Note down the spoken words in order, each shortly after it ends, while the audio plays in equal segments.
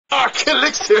dark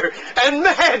elixir and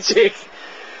magic.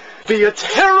 Be a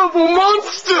terrible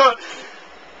monster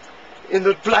in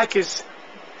the blackest,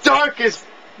 darkest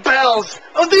bells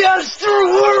of the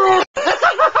astral world.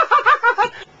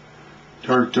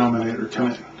 Dark Dominator,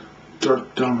 come in.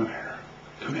 Dark Dominator,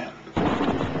 come in.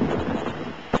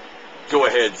 Go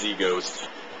ahead, Z-Ghost.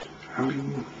 I've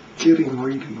been getting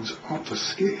readings off the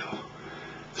scale.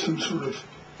 Some sort of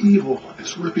evil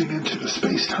is ripping into the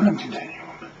space-time continuum.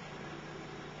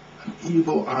 An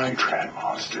evil triad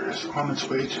monster is on its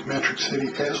way to Metric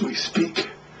City as we speak.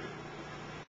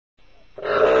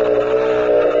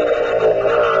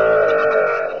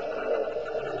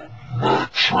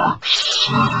 Metric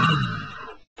City.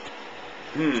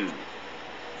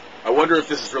 I wonder if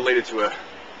this is related to a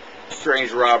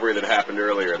strange robbery that happened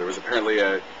earlier. There was apparently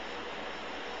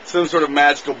some sort of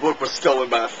magical book was stolen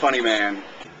by a Funnyman.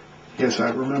 Yes,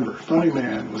 I remember.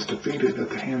 Funnyman was defeated at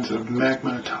the hands of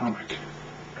Magma Atomic.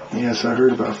 Yes, I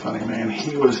heard about Funnyman.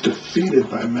 He was defeated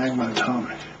by Magma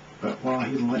Atomic. But while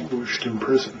he languished in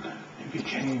prison, he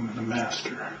became the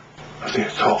master of the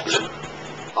occult.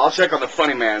 I'll check on the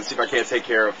Funnyman and see if I can't take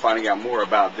care of finding out more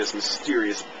about this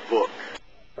mysterious book.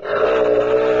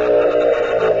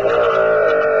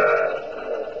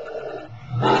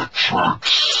 Metric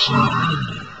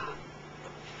City.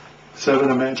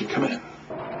 7 of Magic, come in.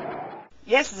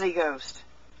 Yes, Z-Ghost.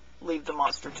 Leave the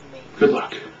monster to me. Good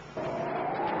luck.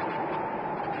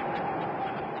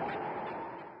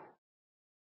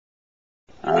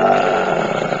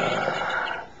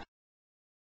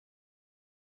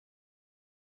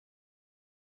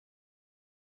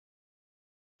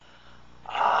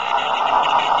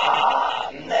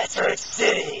 Metric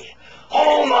City,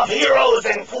 home of heroes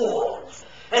and fools,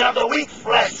 and of the weak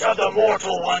flesh of the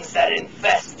mortal ones that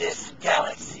infest this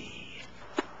galaxy.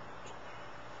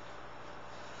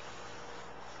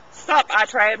 Stop,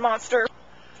 triad monster.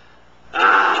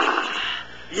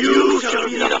 You shall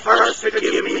be the first to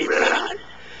give me blood.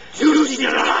 Juicy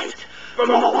delight from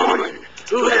a woman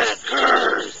who has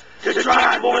cursed to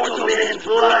drive mortal men's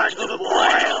blood to the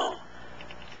boil.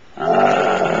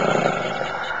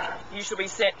 You shall be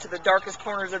sent to the darkest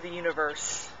corners of the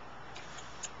universe.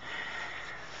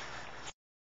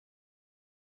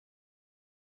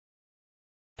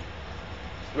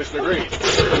 Mr. Green.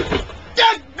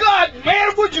 God,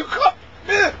 man, would you come?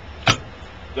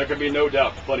 There can be no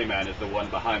doubt Funnyman is the one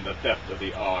behind the theft of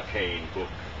the arcane book.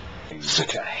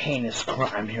 Such a heinous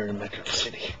crime here in Metric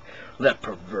City. That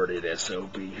perverted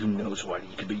SOB, who knows what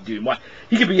he could be doing. What?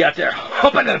 He could be out there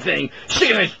humping the thing,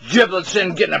 sticking his giblets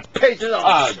in, getting a pages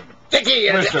all sticky.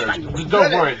 Mister,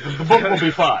 don't worry. The book will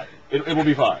be fine. It will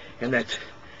be fine. And that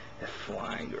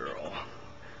flying girl.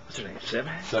 What's her name?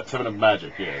 7? 7 of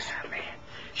Magic, yes. Ah, man,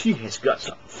 she has got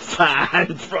some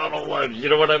fine frontal lobes, you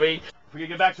know what I mean? If we can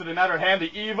get back to the matter at hand,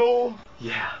 the evil.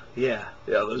 Yeah,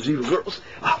 those evil girls.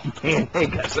 Oh man, they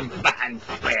got some fine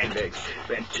spandex.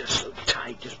 Man, just so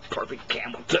tight, just perfect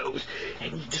camel toes.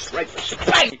 And you just right for some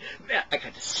bang. Man, I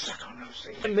got to suck on those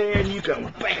things. And then you go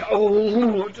bang.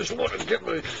 Oh, I just want to get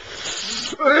my...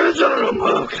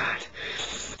 Oh, God.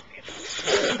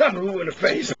 I'm ruining the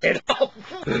face, man. Oh.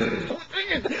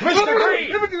 Mr. Green!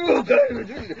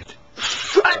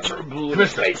 Blue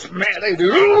face, man. They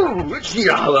do. It's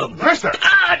yellow. Mister!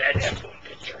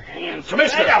 Get your hands from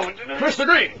it. Mr.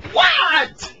 Green!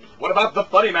 What? What about the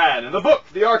Funnyman and the book,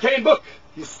 the arcane book?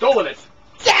 He's stolen it.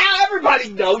 Yeah, everybody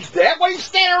knows that. What are you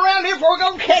standing around here for?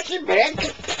 Go catch him, man.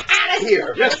 Get out of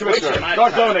here. Yes, Commissioner.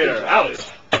 Dark Dominator,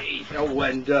 out. No,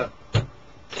 and, Dark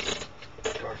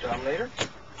Dominator?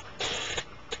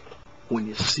 When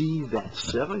you see that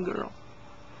 7 girl,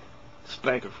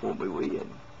 spank her for me, will you?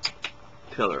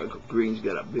 Tell her Uncle Green's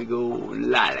got a big old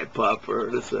lollipop for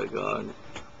her to suck on.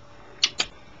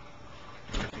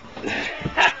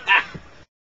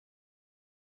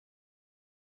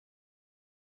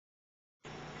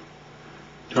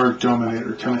 Dark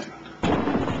Dominator, come in.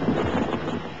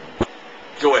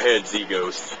 Go ahead,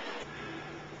 Z-Ghost.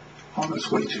 On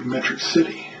its way to Metric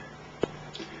City.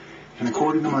 And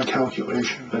according to my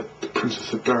calculation, that the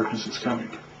Princess of Darkness is coming.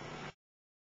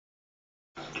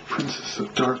 The Princess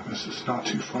of Darkness is not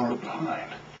too far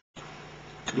behind.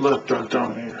 Good luck, Dark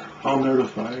Dominator. I'll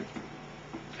notify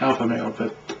Alpha Male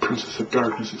that the Princess of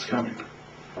Darkness is coming.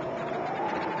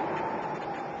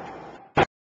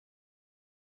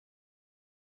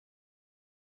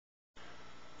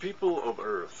 People of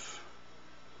Earth,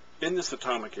 in this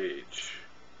atomic age,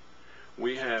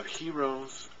 we have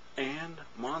heroes and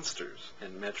monsters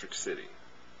in Metric City.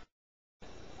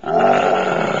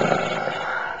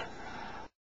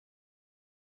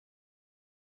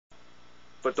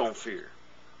 But don't fear,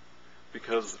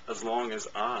 because as long as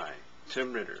I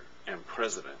Tim Ritter, and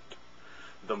President,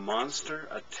 the monster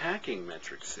attacking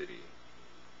Metric City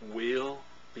will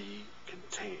be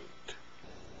contained.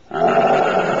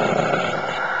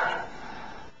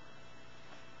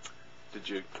 Did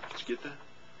you get that?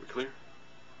 We clear?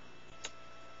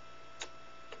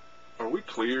 Are we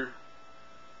clear?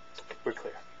 We're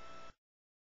clear.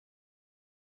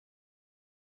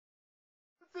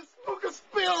 This book of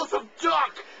spells of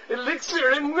dark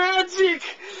elixir and magic.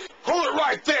 Hold it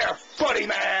right there, funny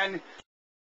man!